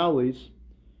Nile valleys.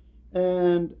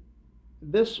 And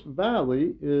this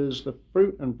valley is the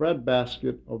fruit and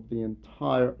breadbasket of the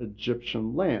entire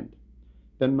Egyptian land.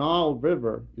 The Nile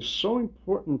River is so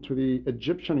important to the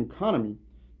Egyptian economy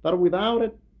that without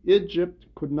it, Egypt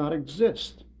could not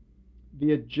exist.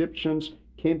 The Egyptians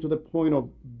came to the point of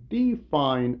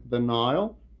defying the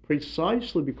Nile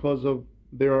precisely because of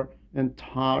their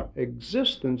entire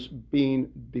existence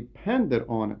being dependent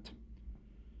on it.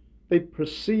 They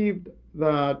perceived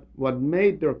that what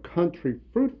made their country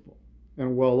fruitful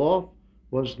and well off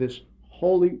was this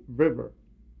holy river.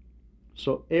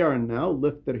 So Aaron now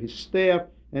lifted his staff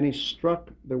and he struck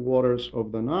the waters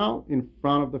of the Nile in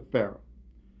front of the Pharaoh.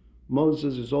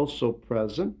 Moses is also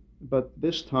present, but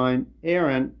this time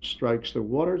Aaron strikes the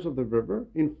waters of the river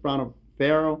in front of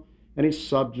Pharaoh and his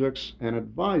subjects and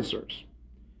advisors.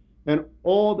 And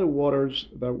all the waters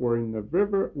that were in the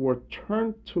river were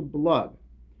turned to blood,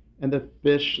 and the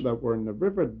fish that were in the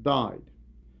river died.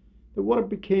 The water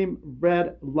became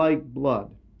red like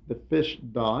blood. The fish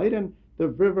died, and the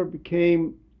river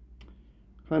became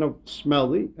kind of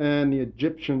smelly, and the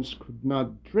Egyptians could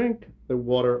not drink the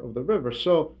water of the river.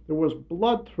 So there was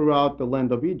blood throughout the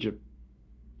land of Egypt.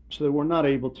 So they were not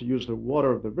able to use the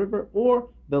water of the river or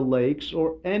the lakes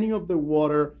or any of the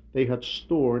water they had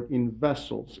stored in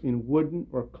vessels, in wooden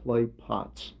or clay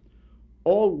pots.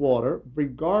 All water,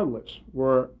 regardless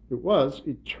where it was,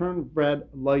 it turned red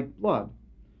like blood.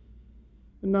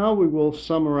 And now we will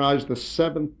summarize the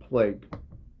seventh plague.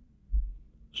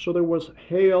 So there was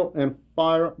hail and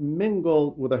fire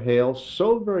mingled with a hail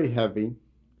so very heavy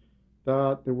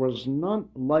that there was none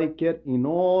like it in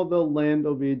all the land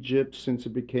of Egypt since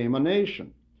it became a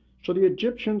nation. So the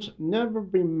Egyptians never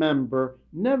remember,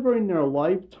 never in their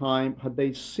lifetime had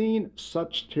they seen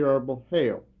such terrible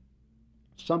hail.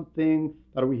 Something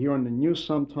that we hear on the news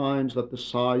sometimes, that the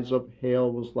size of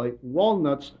hail was like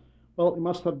walnuts. Well, it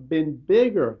must have been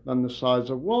bigger than the size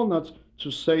of walnuts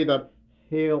to say that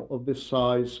hail of this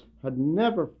size had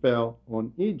never fell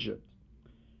on Egypt.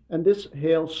 And this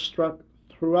hail struck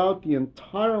throughout the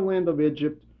entire land of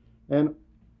Egypt and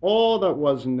all that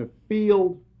was in the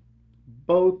field,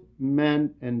 both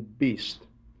men and beast.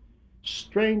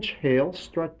 Strange hail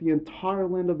struck the entire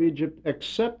land of Egypt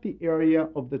except the area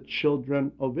of the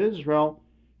children of Israel.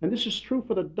 And this is true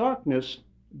for the darkness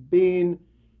being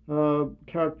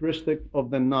characteristic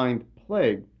of the ninth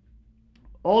plague.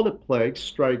 All the plagues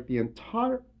strike the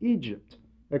entire Egypt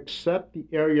except the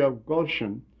area of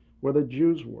Goshen where the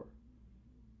Jews were.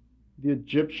 The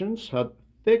Egyptians had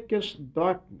thickest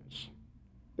darkness.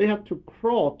 They had to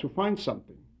crawl to find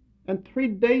something. And 3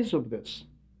 days of this.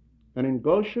 And in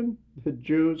Goshen, the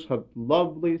Jews had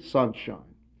lovely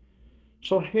sunshine.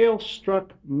 So hail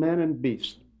struck man and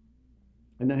beast.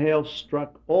 And the hail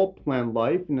struck all plant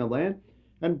life in the land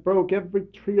and broke every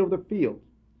tree of the field.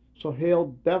 So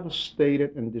hail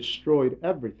devastated and destroyed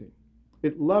everything.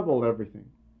 It leveled everything.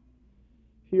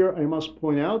 Here I must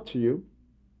point out to you,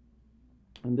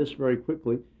 and this very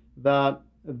quickly, that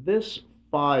this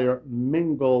fire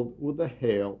mingled with the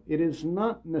hail. It is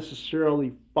not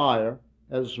necessarily fire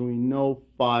as we know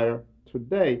fire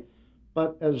today,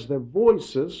 but as the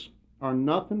voices are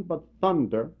nothing but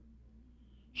thunder.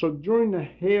 So during the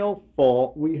hail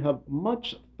fall, we have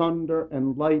much thunder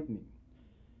and lightning.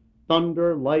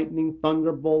 Thunder, lightning,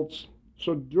 thunderbolts.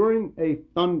 So during a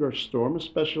thunderstorm,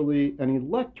 especially an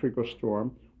electrical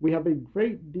storm, we have a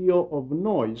great deal of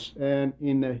noise, and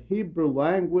in the Hebrew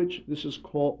language, this is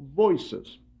called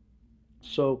voices.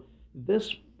 So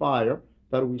this fire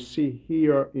that we see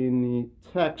here in the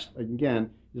text, again,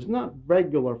 is not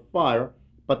regular fire,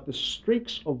 but the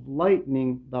streaks of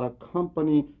lightning that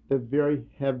accompany the very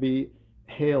heavy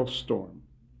hailstorm.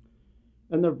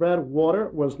 And the red water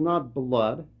was not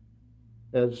blood,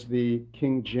 as the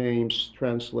King James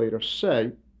translators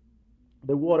say.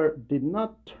 The water did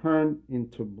not turn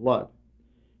into blood,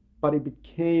 but it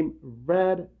became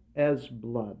red as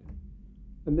blood.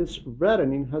 And this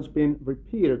reddening has been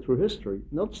repeated through history.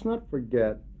 Let's not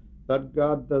forget that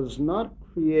God does not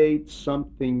create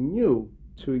something new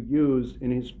to use in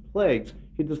his plagues.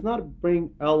 He does not bring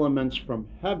elements from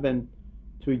heaven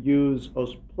to use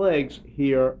as plagues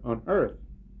here on earth,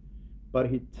 but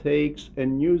he takes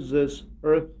and uses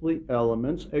earthly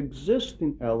elements,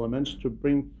 existing elements, to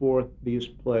bring forth these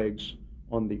plagues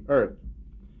on the earth.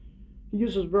 He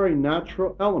uses very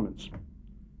natural elements.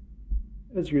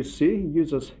 As you see, he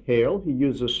uses hail, he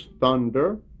uses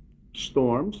thunder,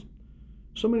 storms.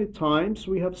 So many times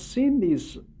we have seen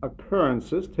these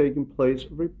occurrences taking place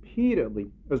repeatedly.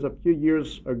 As a few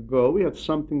years ago, we had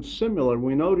something similar.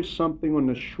 We noticed something on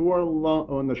the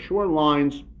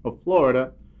shorelines of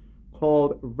Florida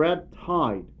called red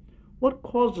tide. What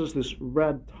causes this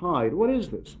red tide? What is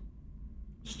this?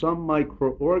 Some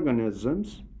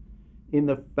microorganisms in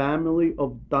the family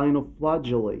of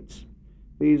dinoflagellates.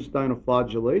 These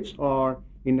dinoflagellates are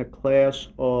in the class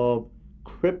of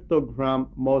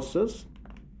Cryptogrammosus,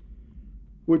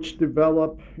 which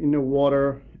develop in the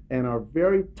water and are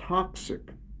very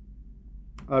toxic.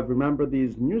 I remember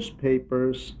these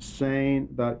newspapers saying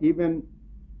that even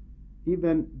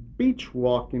beach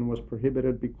walking was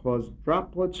prohibited because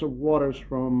droplets of waters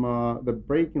from the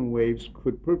breaking waves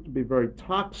could prove to be very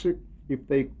toxic if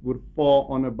they would fall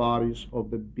on the bodies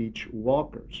of the beach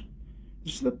walkers.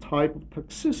 This is the type of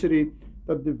toxicity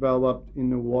that developed in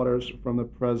the waters from the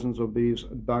presence of these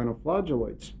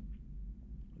dinoflagellates.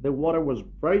 The water was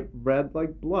bright red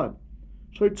like blood.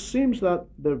 So it seems that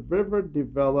the river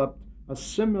developed a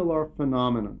similar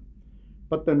phenomenon.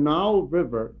 But the Nile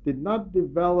River did not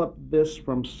develop this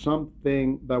from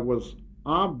something that was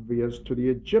obvious to the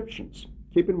Egyptians.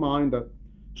 Keep in mind that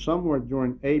somewhere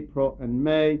during April and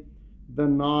May, the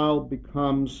Nile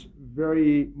becomes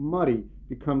very muddy,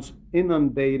 becomes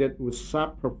inundated with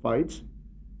saprophytes,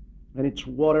 and its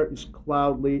water is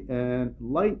cloudy and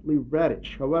lightly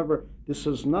reddish. However, this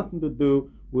has nothing to do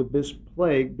with this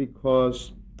plague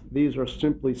because these are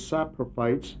simply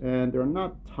saprophytes and they're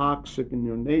not toxic in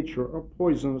their nature or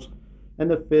poisonous, and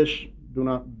the fish do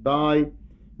not die,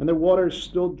 and the water is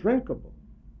still drinkable.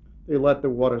 They let the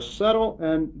water settle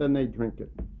and then they drink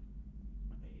it.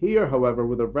 Here, however,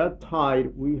 with the red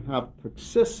tide, we have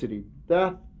toxicity,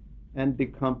 death, and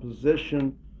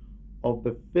decomposition of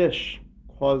the fish,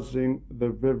 causing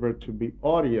the river to be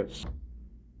odious.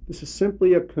 This is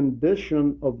simply a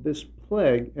condition of this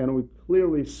plague, and we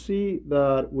clearly see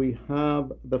that we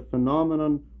have the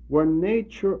phenomenon where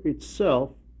nature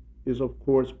itself is, of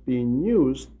course, being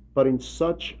used, but in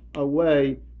such a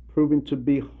way proving to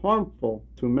be harmful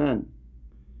to men.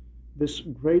 This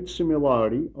great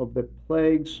similarity of the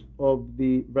plagues of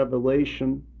the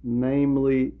Revelation,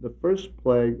 namely the first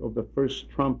plague of the first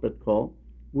trumpet call,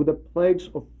 with the plagues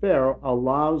of Pharaoh,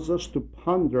 allows us to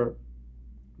ponder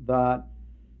that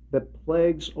the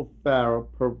plagues of Pharaoh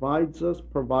provide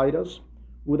us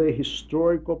with a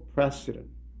historical precedent,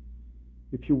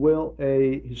 if you will,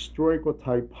 a historical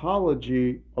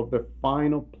typology of the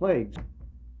final plagues.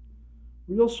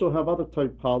 We also have other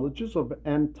typologies of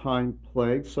end-time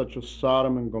plagues, such as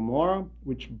Sodom and Gomorrah,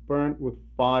 which burnt with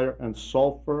fire and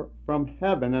sulfur from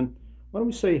heaven. And when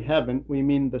we say heaven, we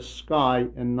mean the sky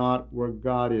and not where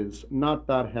God is, not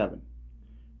that heaven.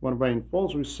 When rain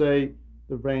falls, we say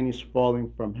the rain is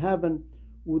falling from heaven,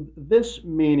 with this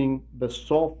meaning the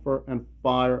sulfur and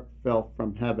fire fell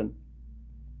from heaven.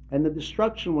 And the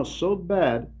destruction was so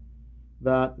bad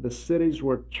that the cities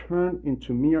were turned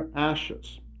into mere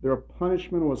ashes. Their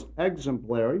punishment was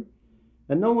exemplary,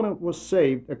 and no one was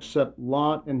saved except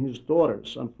Lot and his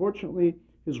daughters. Unfortunately,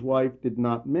 his wife did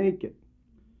not make it.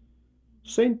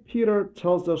 St. Peter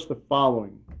tells us the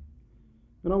following.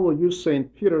 And I will use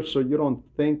St. Peter so you don't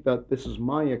think that this is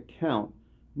my account.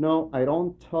 No, I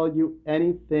don't tell you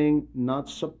anything not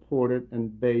supported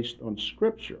and based on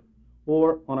Scripture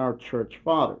or on our church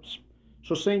fathers.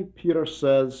 So St. Peter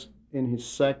says in his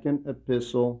second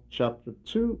epistle, chapter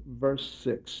 2, verse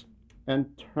 6, and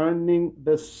turning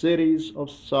the cities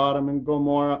of Sodom and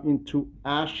Gomorrah into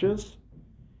ashes,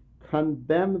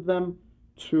 condemned them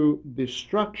to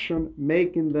destruction,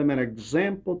 making them an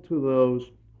example to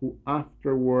those who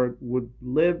afterward would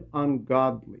live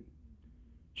ungodly.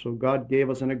 So God gave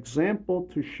us an example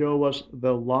to show us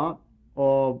the lot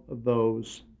of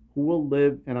those who will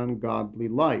live an ungodly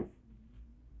life.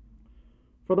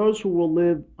 For those who will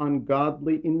live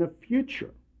ungodly in the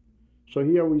future. So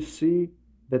here we see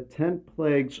the 10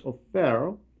 plagues of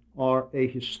Pharaoh are a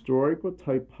historical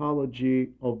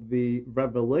typology of the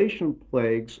Revelation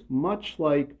plagues, much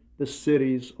like the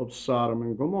cities of Sodom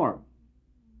and Gomorrah.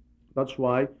 That's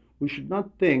why we should not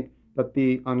think that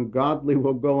the ungodly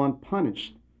will go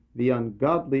unpunished. The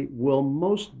ungodly will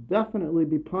most definitely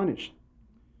be punished.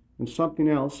 And something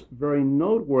else very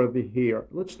noteworthy here.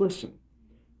 Let's listen.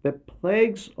 The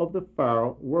plagues of the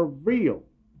Pharaoh were real.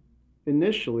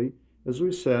 Initially, as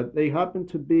we said, they happened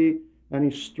to be an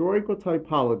historical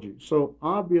typology. So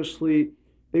obviously,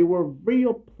 they were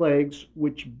real plagues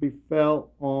which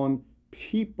befell on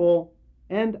people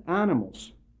and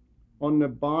animals, on the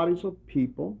bodies of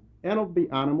people and of the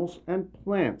animals and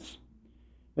plants.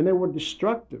 And they were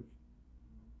destructive.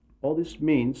 All this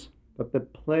means that the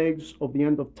plagues of the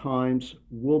end of times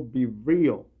will be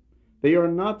real. They are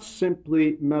not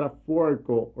simply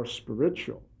metaphorical or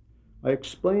spiritual. I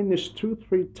explained this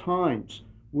 2-3 times.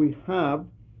 We have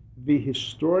the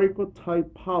historical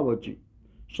typology.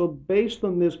 So based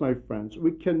on this, my friends,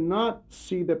 we cannot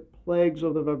see the plagues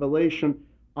of the Revelation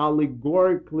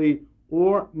allegorically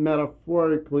or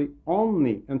metaphorically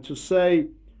only, and to say,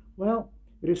 well,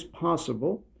 it is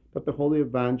possible that the Holy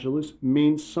Evangelist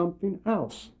means something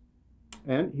else.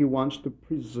 And he wants to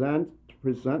present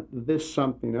this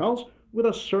something else with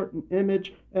a certain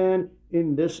image, and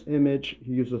in this image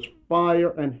he uses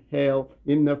fire and hail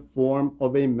in the form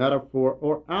of a metaphor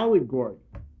or allegory.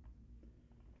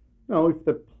 Now, if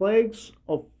the plagues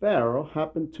of Pharaoh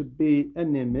happen to be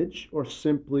an image or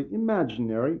simply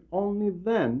imaginary, only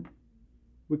then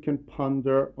we can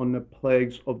ponder on the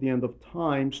plagues of the end of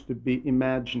times to be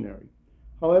imaginary.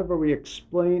 However, we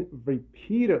explain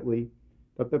repeatedly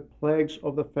that the plagues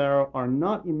of the Pharaoh are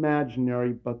not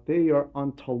imaginary, but they are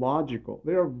ontological.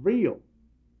 They are real.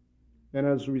 And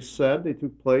as we said, they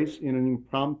took place in an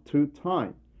impromptu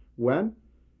time. When?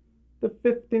 The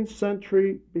 15th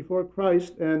century before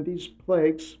Christ, and these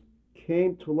plagues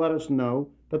came to let us know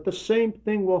that the same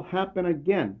thing will happen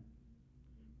again.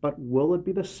 But will it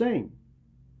be the same?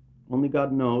 Only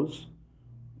God knows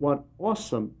what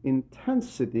awesome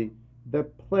intensity the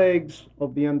plagues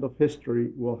of the end of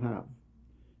history will have.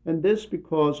 And this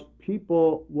because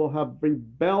people will have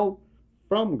rebelled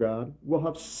from God, will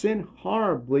have sinned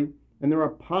horribly, and their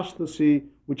apostasy,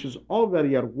 which is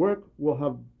already at work, will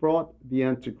have brought the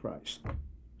Antichrist.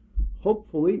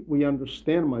 Hopefully, we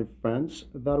understand, my friends,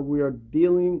 that we are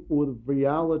dealing with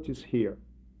realities here.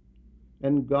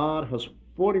 And God has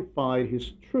fortified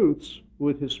his truths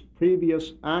with his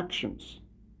previous actions,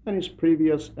 and his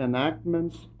previous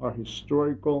enactments are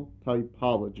historical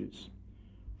typologies.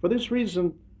 For this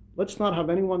reason, let's not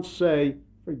have anyone say,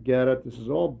 forget it, this is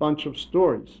all a bunch of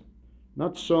stories.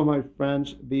 Not so, my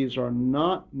friends. These are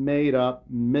not made up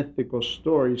mythical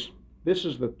stories. This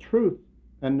is the truth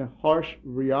and the harsh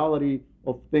reality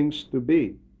of things to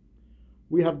be.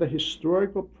 We have the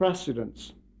historical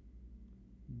precedents.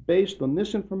 Based on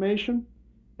this information,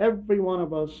 every one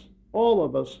of us, all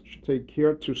of us, should take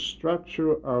care to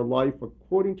structure our life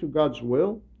according to God's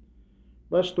will,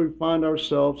 lest we find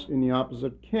ourselves in the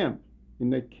opposite camp, in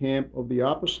the camp of the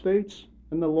apostates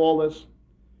and the lawless,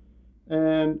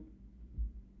 and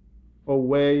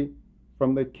away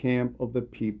from the camp of the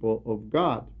people of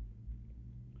God.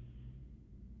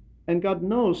 And God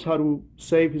knows how to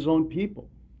save his own people.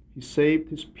 He saved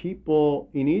his people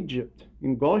in Egypt,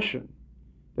 in Goshen.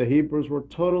 The Hebrews were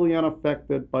totally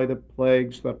unaffected by the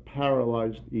plagues that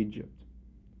paralyzed Egypt.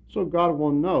 So God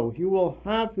will know. He will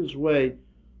have his way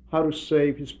how to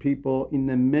save his people in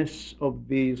the midst of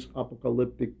these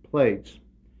apocalyptic plagues.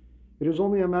 It is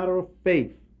only a matter of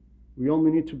faith. We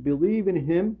only need to believe in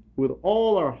him with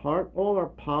all our heart, all our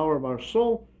power of our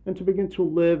soul, and to begin to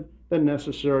live the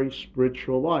necessary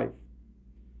spiritual life.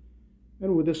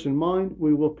 And with this in mind,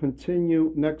 we will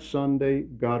continue next Sunday,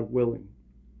 God willing.